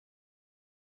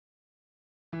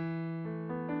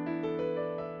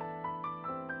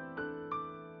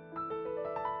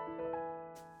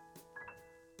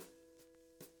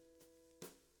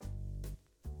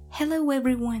Hello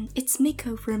everyone, it's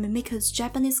Miko from Miko's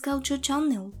Japanese Culture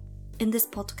Channel. In this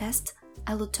podcast,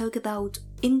 I will talk about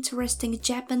interesting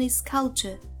Japanese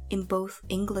culture in both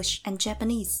English and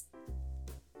Japanese.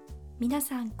 皆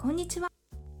さん、こんにちは。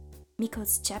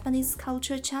Miko's Japanese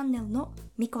Culture Channel の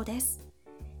Miko です。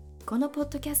このポッ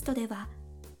ドキャストでは、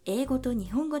英語と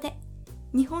日本語で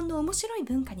日本の面白い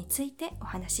文化についてお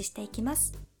話ししていきま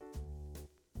す。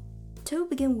To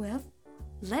begin with,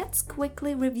 let's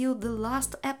quickly review the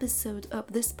last episode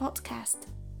of this podcast.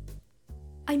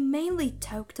 I mainly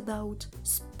talked about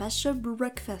special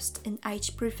breakfast in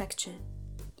Aichi Prefecture.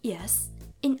 Yes,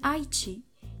 in Aichi,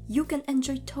 you can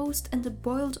enjoy toast and a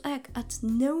boiled egg at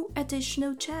no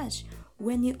additional charge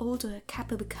when you order a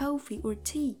cup of coffee or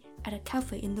tea at a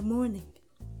cafe in the morning.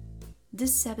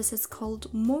 This service is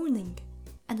called morning,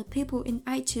 and the people in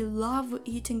Aichi love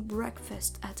eating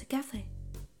breakfast at a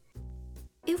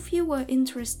cafe.If you are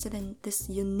interested in this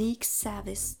unique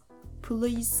service,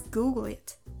 please Google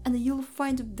it and you'll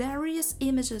find various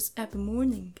images of the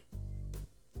morning.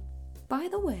 By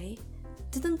the way,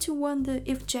 didn't you wonder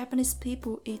if Japanese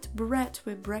people eat bread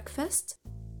with breakfast?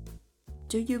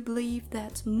 Do you believe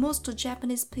that most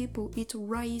Japanese people eat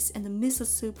rice and miso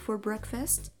soup for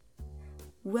breakfast?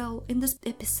 Well, in this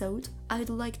episode,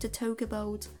 I'd like to talk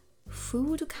about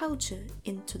food culture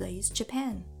in today's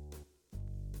Japan.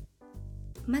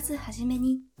まずはじめ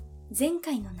に前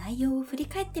回の内容を振り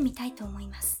返ってみたいと思い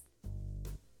ます。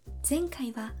前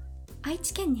回は愛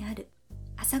知県にある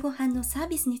朝ごはんのサー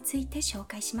ビスについて紹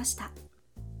介しました。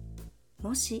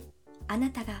もしあな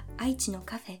たが愛知の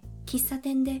カフェ、喫茶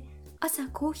店で朝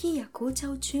コーヒーや紅茶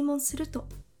を注文すると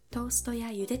トースト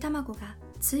やゆで卵が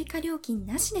追加料金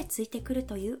なしでついてくる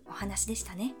というお話でし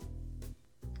たね。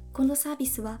このサービ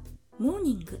スはモー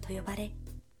ニングと呼ばれ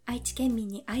愛知県民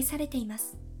に愛されていま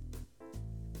す。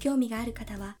興味がある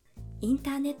方はイン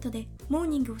ターネットでモー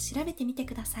ニングを調べてみて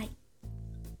ください。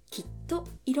きっと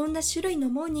いろんな種類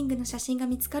のモーニングの写真が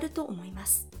見つかると思いま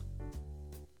す。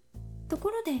とこ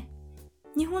ろで、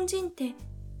日本人って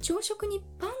朝食に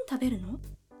パン食べるの？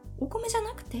お米じゃ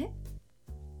なくて？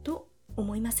と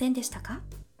思いませんでしたか？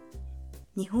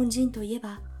日本人といえ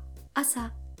ば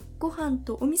朝ご飯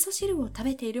とお味噌汁を食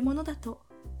べているものだと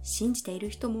信じている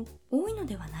人も多いの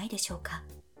ではないでしょうか。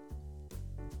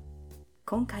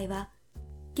今回は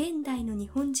現代の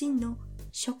日本人の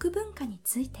食文化に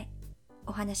ついて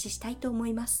お話ししたいと思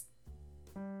います。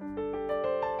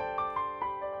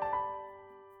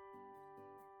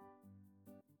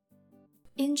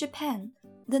In Japan,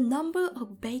 the number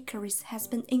of bakeries has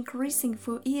been increasing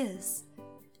for years.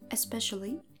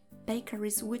 Especially,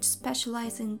 bakeries which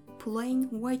specialize in plain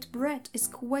white bread is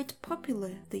quite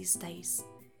popular these days.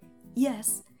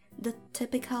 Yes,The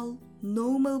typical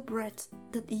normal bread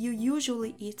that you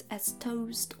usually eat as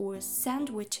toast or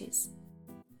sandwiches.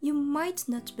 You might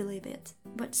not believe it,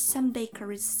 but some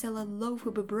bakeries sell a loaf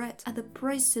of bread at the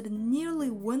price of nearly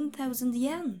 1,000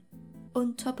 yen.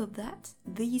 On top of that,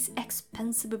 these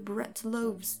expensive bread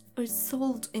loaves are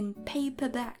sold in paper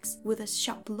bags with a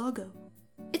shop logo.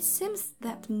 It seems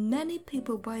that many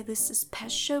people buy these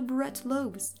special bread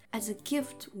loaves as a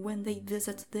gift when they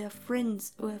visit their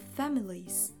friends or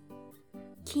families.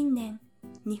近年、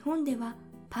日本では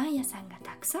パン屋さんが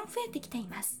たくさん増えてきてい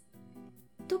ます。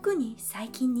特に最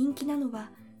近人気なのは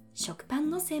食パ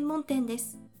ンの専門店で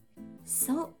す。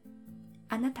そう、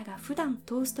あなたが普段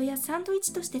トーストやサンドイッ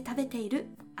チとして食べている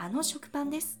あの食パン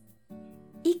です。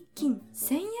一斤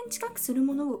1000円近くする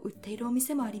ものを売っているお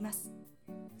店もあります。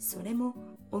それも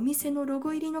お店のロ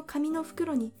ゴ入りの紙の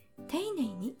袋に丁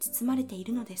寧に包まれてい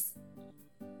るのです。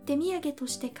手土産と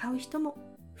して買う人も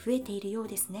増えているよう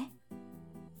ですね。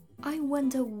I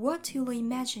wonder what you'll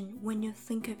imagine when you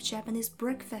think of Japanese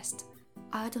breakfast.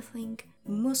 I'd think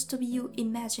most of you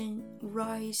imagine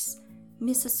rice,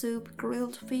 miso soup,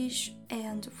 grilled fish,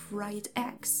 and fried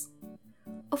eggs.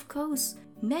 Of course,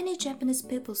 many Japanese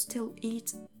people still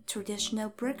eat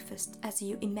traditional breakfast as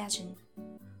you imagine.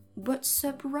 But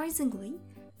surprisingly,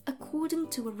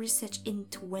 according to a research in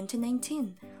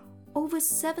 2019, over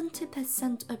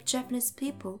 70% of Japanese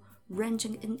people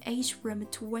ranging in age from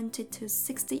 20 to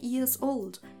 60 years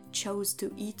old chose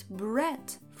to eat bread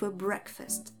for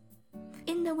breakfast.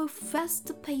 In our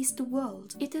fast-paced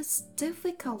world, it is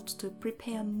difficult to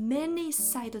prepare many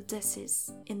side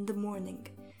dishes in the morning.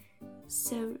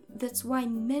 So that's why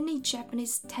many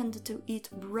Japanese tend to eat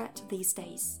bread these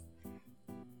days.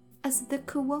 As the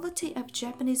quality of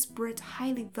Japanese bread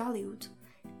highly valued,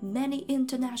 many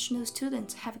international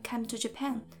students have come to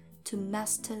Japan.To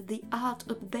master the art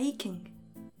of baking.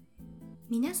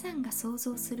 皆さんが想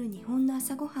像する日本の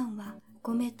朝ごはんは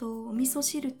米とお味噌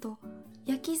汁と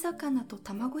焼き魚と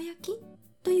卵焼き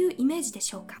というイメージで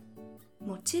しょうか。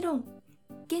もちろん、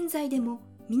現在でも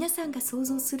皆さんが想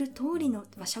像する通りの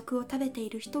和食を食べてい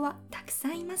る人はたくさ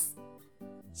んいます。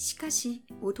しかし、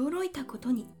驚いたこ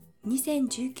とに、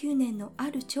2019年のあ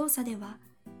る調査では、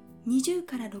20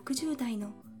から60代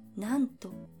のなん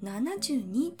と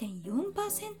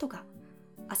 72.4% が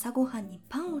朝ごはんに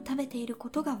パンを食べているこ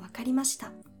とが分かりまし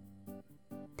た。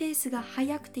ペースが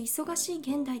速くて忙しい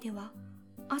現代では、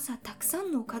朝たくさ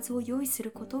んのおかずを用意す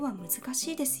ることは難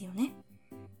しいですよね。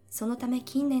そのため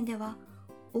近年では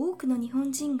多くの日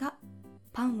本人が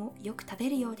パンをよく食べ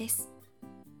るようです。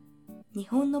日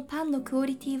本のパンのクオ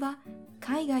リティは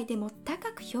海外でも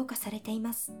高く評価されてい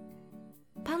ます。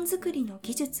パン作りの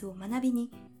技術を学び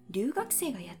に留学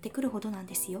生がやってくるほどなん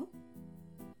ですよ。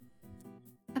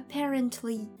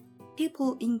Apparently,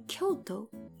 people in Kyoto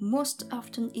most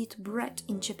often eat bread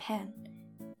in Japan.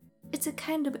 It's a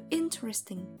kind of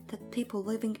interesting that people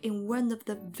living in one of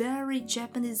the very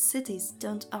Japanese cities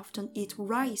don't often eat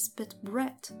rice but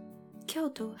bread.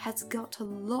 Kyoto has got a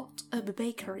lot of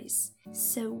bakeries,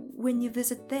 so when you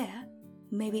visit there,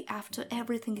 maybe after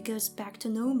everything goes back to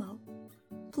normal,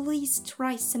 please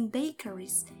try some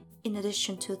bakeries in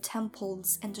addition to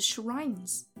temples and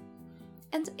shrines.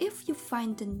 And if you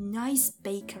find a nice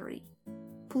bakery,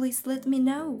 please let me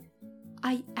know.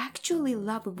 I actually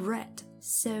love bread,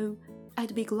 so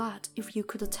I'd be glad if you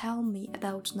could tell me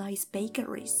about nice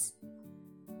bakeries.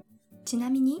 ちな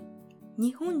みに、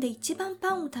日本で一番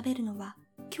パンを食べるのは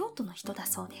京都の人だ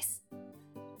そうです。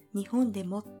日本で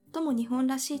最も日本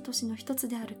らしい都市の一つ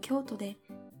である京都で、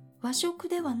和食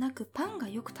ではなくパンが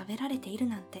よく食べられている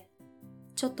なんて、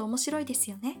ちょっと面白いです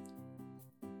よね。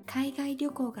海外旅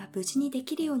行が無事にで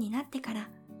きるようになってから、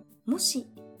もし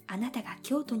あなたが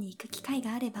京都に行く機会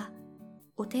があれば、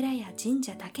お寺や神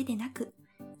社だけでなく、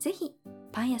ぜひ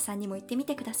パン屋さんにも行ってみ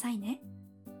てくださいね。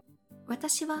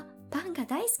私はパンが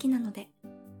大好きなので、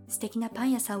素敵なパ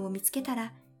ン屋さんを見つけた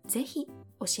ら、ぜひ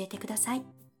教えてください。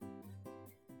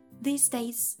These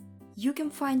days, you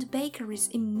can find bakeries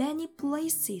in many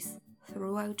places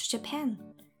throughout Japan,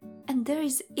 and there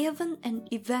is even an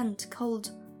event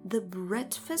called the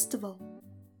Bread Festival.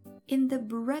 In the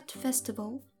Bread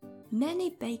Festival, many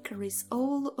bakeries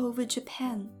all over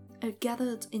Japan are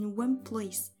gathered in one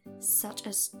place, such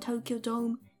as Tokyo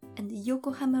Dome and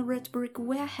Yokohama Red Brick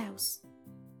Warehouse.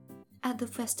 At the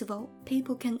festival,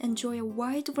 people can enjoy a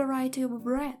wide variety of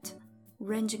bread,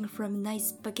 ranging from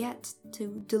nice baguette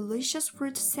to delicious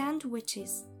fruit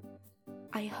sandwiches.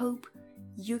 I hope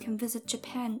you can visit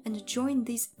Japan and join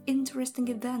these interesting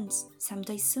events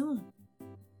someday soon.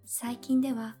 最近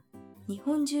では日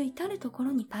本中至るとこ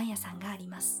ろにパン屋さんがあり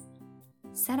ます。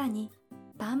さらに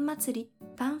パン祭り、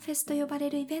パンフェスと呼ばれ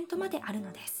るイベントまである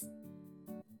のです。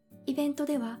イベント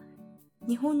では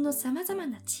日本のさまざま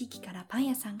な地域からパン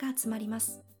屋さんが集まりま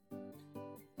す。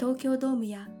東京ドーム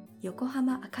や横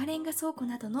浜赤レンガ倉庫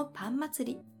などのパン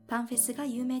祭り、パンフェスが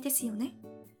有名ですよね。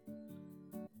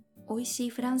美味しい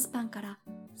フランスパンから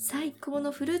最高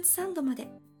のフルーツサンドまで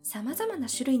さまざまな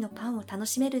種類のパンを楽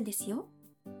しめるんですよ。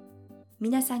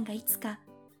皆さんがいつか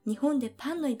日本で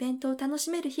パンのイベントを楽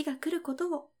しめる日が来るこ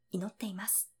とを祈っていま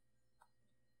す。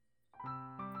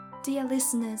Dear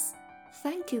listeners,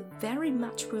 thank you very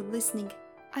much for listening.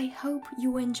 I hope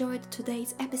you enjoyed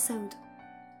today's episode.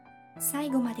 最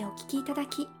後までお聞きいただ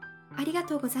きありが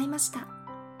とうございました。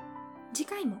次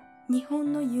回も日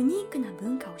本のユニークな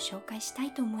文化を紹介した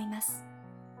いと思います。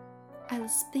I'll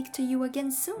speak to you again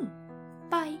soon.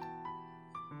 Bye!